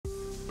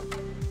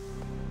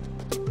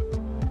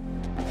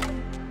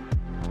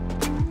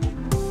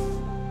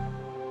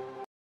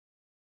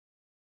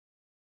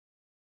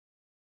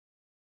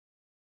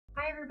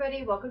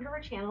everybody, welcome to our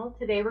channel.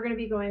 Today we're going to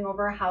be going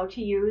over how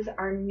to use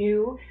our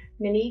new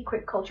mini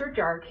QuickCulture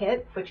jar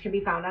kit, which can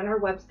be found on our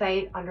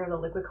website under the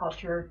liquid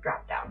culture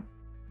dropdown.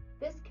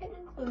 This kit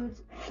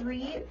includes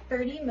 3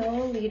 30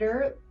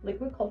 milliliter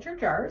liquid culture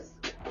jars,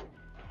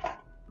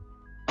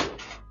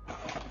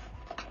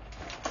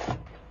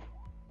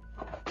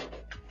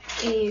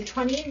 a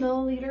 20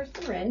 milliliter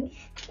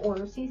syringe or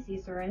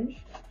CC syringe,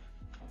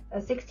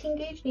 a 16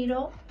 gauge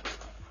needle,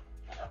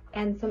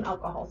 and some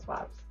alcohol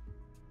swabs.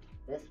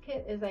 This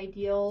kit is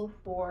ideal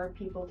for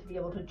people to be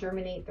able to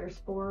germinate their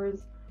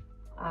spores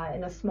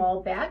in a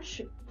small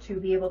batch to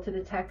be able to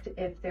detect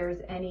if there's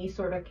any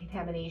sort of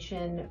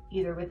contamination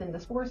either within the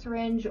spore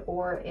syringe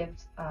or if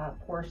a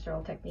poor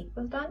sterile technique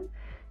was done.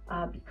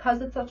 Because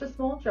it's such a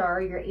small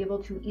jar, you're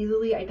able to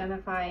easily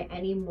identify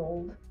any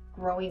mold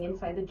growing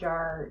inside the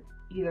jar,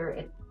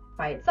 either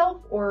by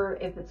itself or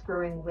if it's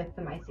growing with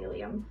the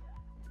mycelium.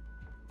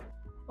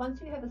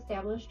 Once you have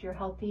established your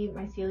healthy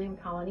mycelium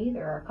colony,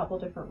 there are a couple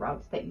different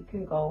routes that you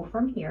can go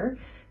from here.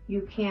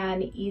 You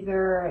can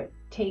either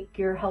take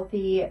your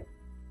healthy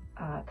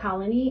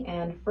colony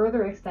and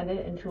further extend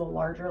it into a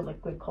larger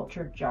liquid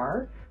culture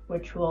jar,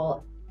 which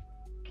will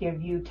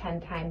give you 10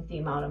 times the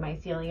amount of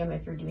mycelium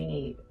if you're doing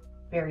a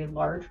very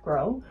large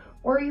grow,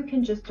 or you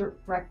can just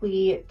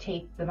directly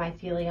take the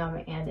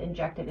mycelium and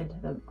inject it into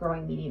the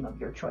growing medium of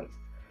your choice.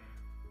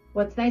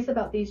 What's nice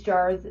about these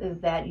jars is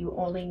that you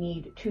only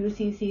need 2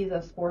 cc's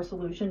of spore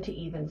solution to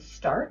even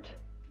start.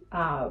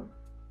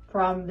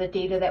 From the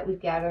data that we've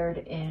gathered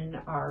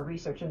in our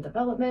research and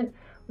development,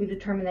 we've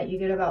determined that you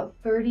get about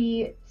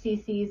 30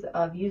 cc's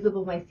of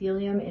usable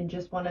mycelium in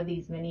just one of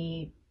these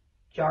mini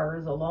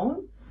jars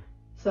alone.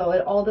 So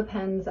it all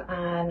depends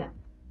on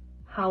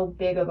how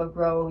big of a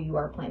grow you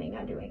are planning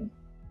on doing.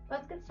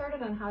 Let's get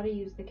started on how to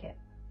use the kit.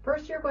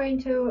 First, you're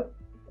going to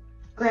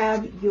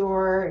grab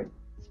your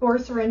spore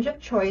syringe of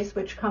choice,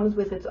 which comes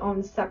with its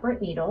own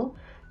separate needle.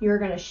 You're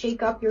going to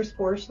shake up your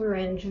spore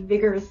syringe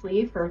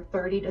vigorously for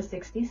 30 to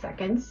 60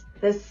 seconds.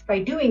 By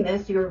doing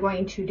this, you're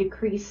going to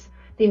decrease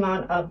the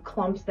amount of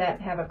clumps that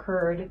have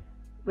occurred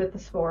with the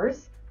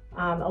spores,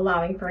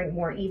 allowing for a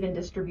more even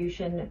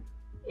distribution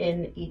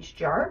in each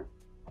jar.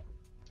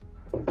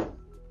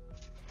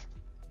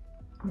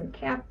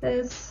 Uncap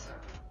this,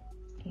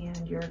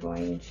 and you're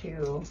going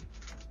to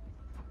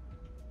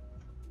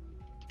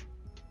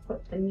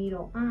put the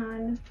needle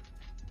on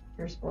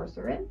your spore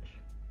syringe.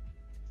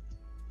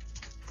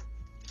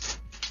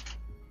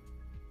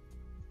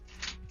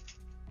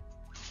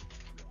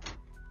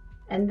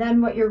 And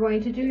then what you're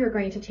going to do, you're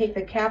going to take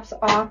the caps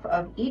off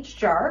of each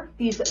jar.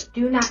 These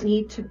do not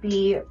need to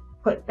be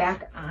put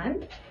back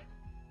on.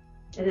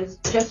 It is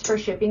just for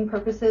shipping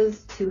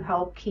purposes to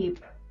help keep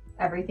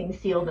everything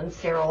sealed and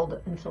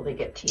steriled until they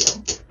get to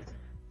you.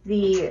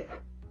 The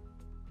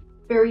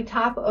very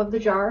top of the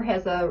jar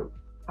has a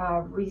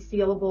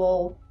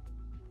resealable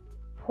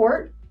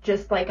port,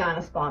 just like on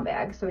a spawn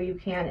bag, so you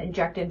can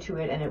inject into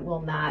it and it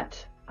will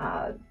not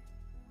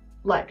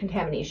let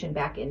contamination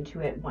back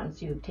into it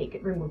once you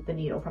remove the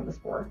needle from the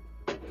spore.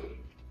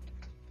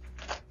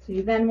 So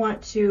you then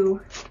want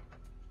to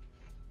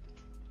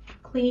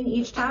clean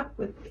each top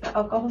with the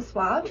alcohol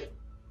swab,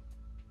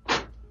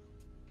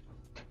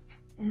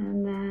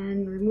 and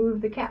then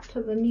remove the cap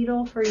to the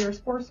needle for your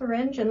spore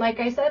syringe. And like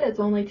I said, it's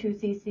only 2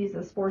 cc's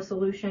of spore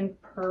solution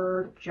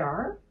per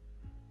jar.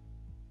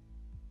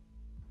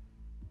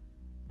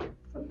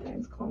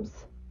 Sometimes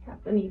clumps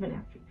happen even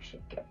after you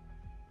shake it.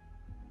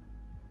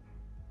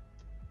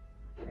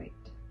 Right.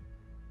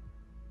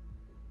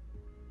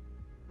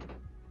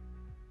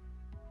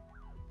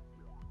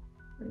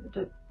 We're going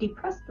to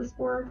depress the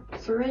spore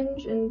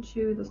syringe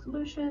into the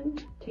solution,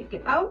 take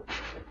it out,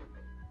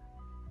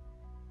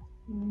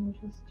 and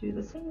just do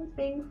the same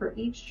thing for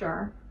each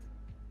jar.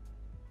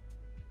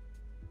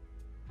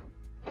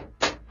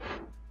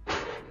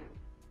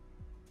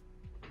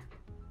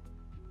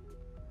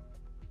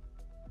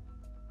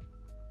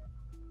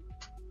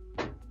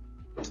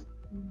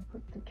 And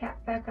put the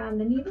cap back on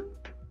the needle.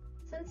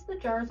 Since the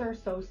jars are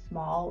so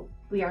small,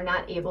 we are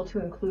not able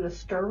to include a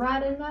stir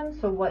rod in them.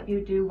 So what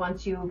you do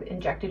once you've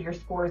injected your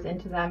spores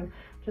into them,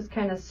 just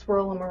kind of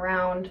swirl them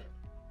around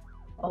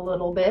a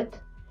little bit.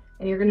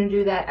 And you're going to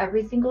do that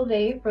every single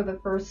day for the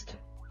first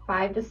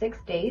 5 to 6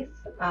 days.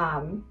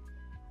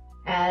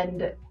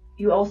 And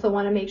you also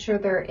want to make sure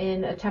they're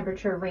in a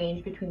temperature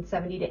range between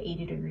 70 to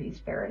 80 degrees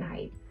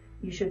Fahrenheit.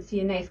 You should see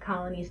a nice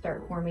colony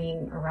start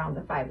forming around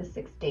the 5 to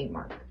 6 day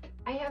mark.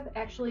 I have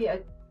actually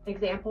an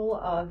example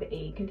of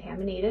a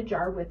contaminated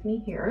jar with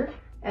me here.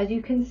 As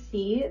you can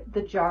see,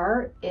 the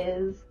jar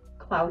is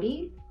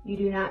cloudy. You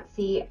do not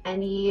see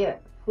any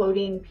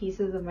floating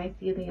pieces of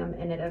mycelium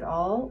in it at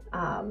all.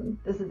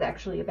 This is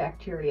actually a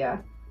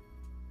bacteria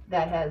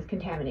that has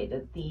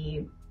contaminated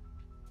the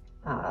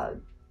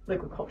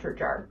liquid culture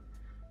jar.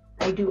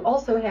 I do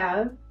also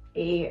have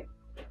a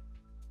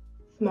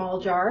small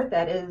jar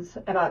that is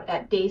about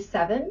at day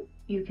 7.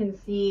 You can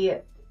see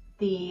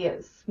the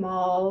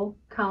small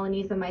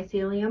colonies of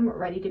mycelium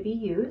ready to be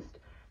used.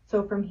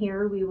 So from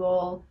here we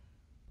will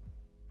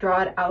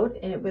draw it out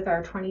with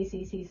our 20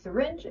 cc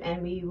syringe,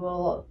 and we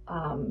will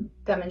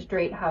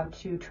demonstrate how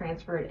to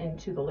transfer it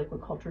into the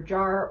liquid culture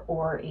jar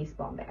or a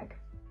spawn bag.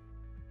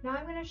 Now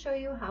I'm going to show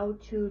you how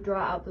to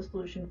draw out the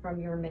solution from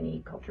your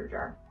mini culture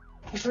jar.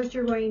 First,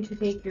 you're going to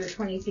take your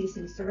 20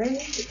 cc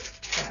syringe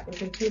that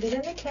was included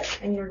in the kit,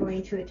 and you're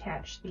going to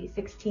attach the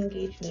 16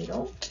 gauge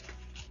needle.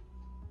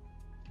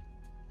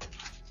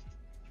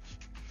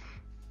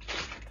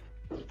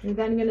 You're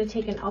then going to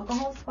take an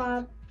alcohol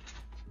swab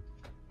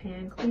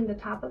and clean the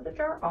top of the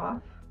jar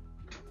off,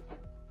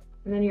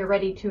 and then you're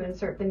ready to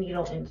insert the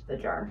needle into the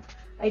jar.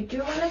 I do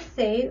want to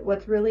say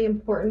what's really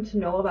important to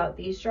know about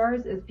these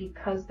jars is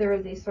because there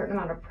is a certain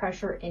amount of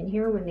pressure in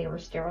here when they were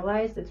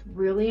sterilized, it's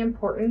really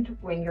important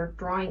when you're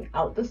drawing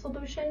out the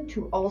solution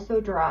to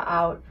also draw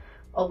out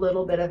a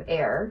little bit of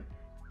air.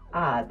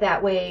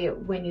 That way,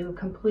 when you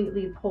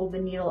completely pull the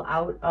needle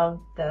out of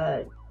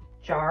the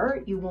jar,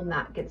 you will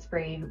not get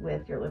sprayed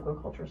with your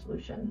liquid culture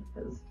solution,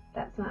 because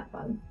that's not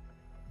fun.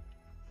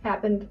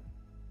 Happened,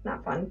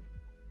 not fun.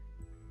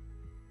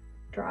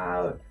 Draw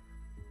out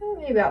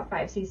maybe about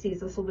 5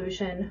 cc's of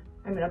solution.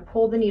 I'm going to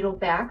pull the needle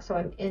back so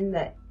I'm in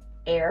the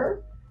air.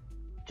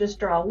 Just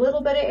draw a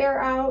little bit of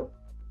air out.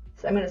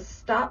 So I'm going to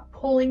stop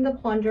pulling the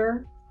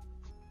plunger,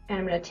 and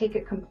I'm going to take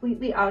it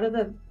completely out of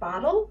the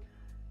bottle.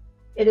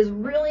 It is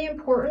really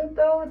important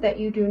though that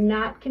you do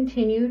not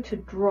continue to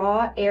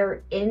draw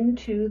air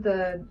into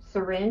the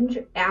syringe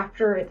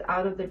after it's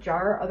out of the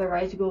jar,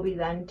 otherwise you will be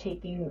then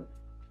taking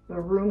the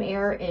room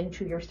air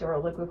into your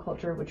sterile liquid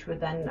culture, which would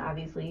then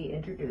obviously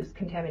introduce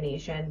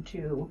contamination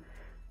to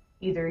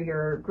either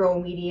your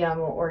grow medium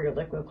or your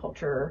liquid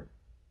culture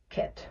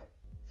kit.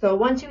 So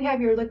once you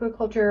have your liquid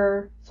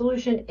culture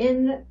solution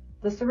in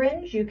the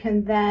syringe, you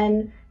can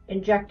then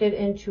inject it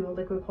into a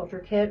liquid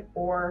culture kit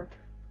or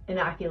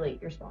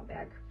inoculate your spawn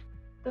bag.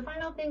 The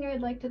final thing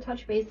I'd like to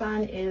touch base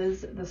on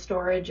is the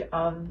storage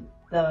of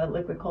the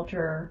liquid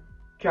culture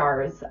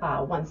jars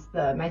once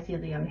the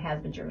mycelium has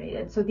been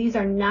germinated. So these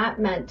are not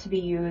meant to be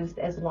used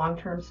as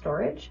long-term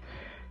storage.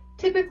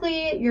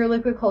 Typically, your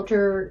liquid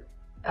culture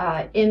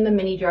in the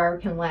mini jar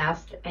can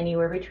last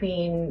anywhere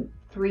between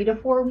 3 to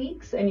 4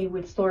 weeks, and you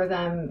would store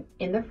them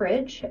in the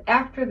fridge.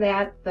 After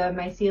that, the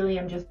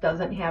mycelium just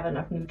doesn't have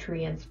enough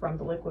nutrients from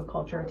the liquid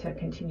culture to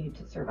continue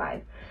to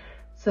survive.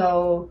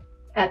 So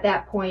at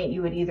that point,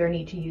 you would either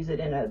need to use it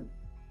in a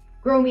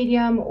grow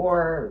medium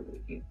or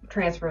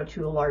transfer it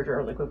to a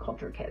larger liquid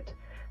culture kit.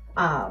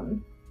 But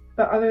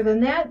other than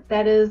that,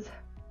 that is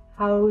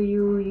how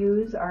you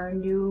use our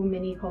new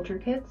mini culture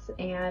kits.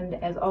 And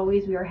as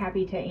always, we are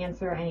happy to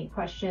answer any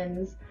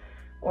questions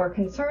or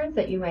concerns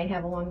that you might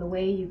have along the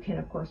way. You can,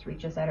 of course,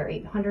 reach us at our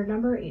 800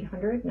 number,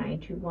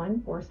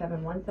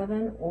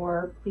 800-921-4717,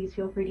 or please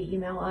feel free to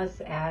email us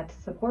at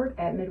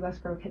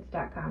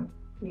support@midwestgrowkits.com.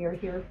 We are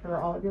here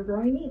for all of your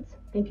growing needs.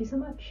 Thank you so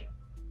much.